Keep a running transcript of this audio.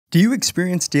Do you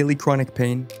experience daily chronic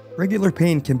pain? Regular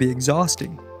pain can be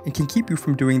exhausting and can keep you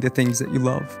from doing the things that you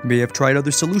love. You may have tried other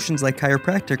solutions like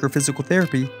chiropractic or physical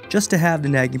therapy just to have the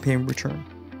nagging pain return.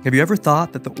 Have you ever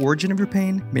thought that the origin of your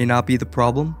pain may not be the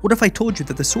problem? What if I told you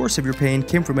that the source of your pain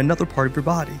came from another part of your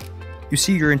body? You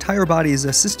see, your entire body is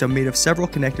a system made of several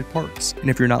connected parts, and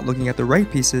if you're not looking at the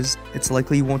right pieces, it's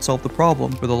likely you won't solve the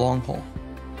problem for the long haul.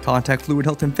 Contact Fluid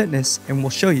Health and Fitness and we'll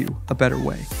show you a better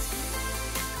way.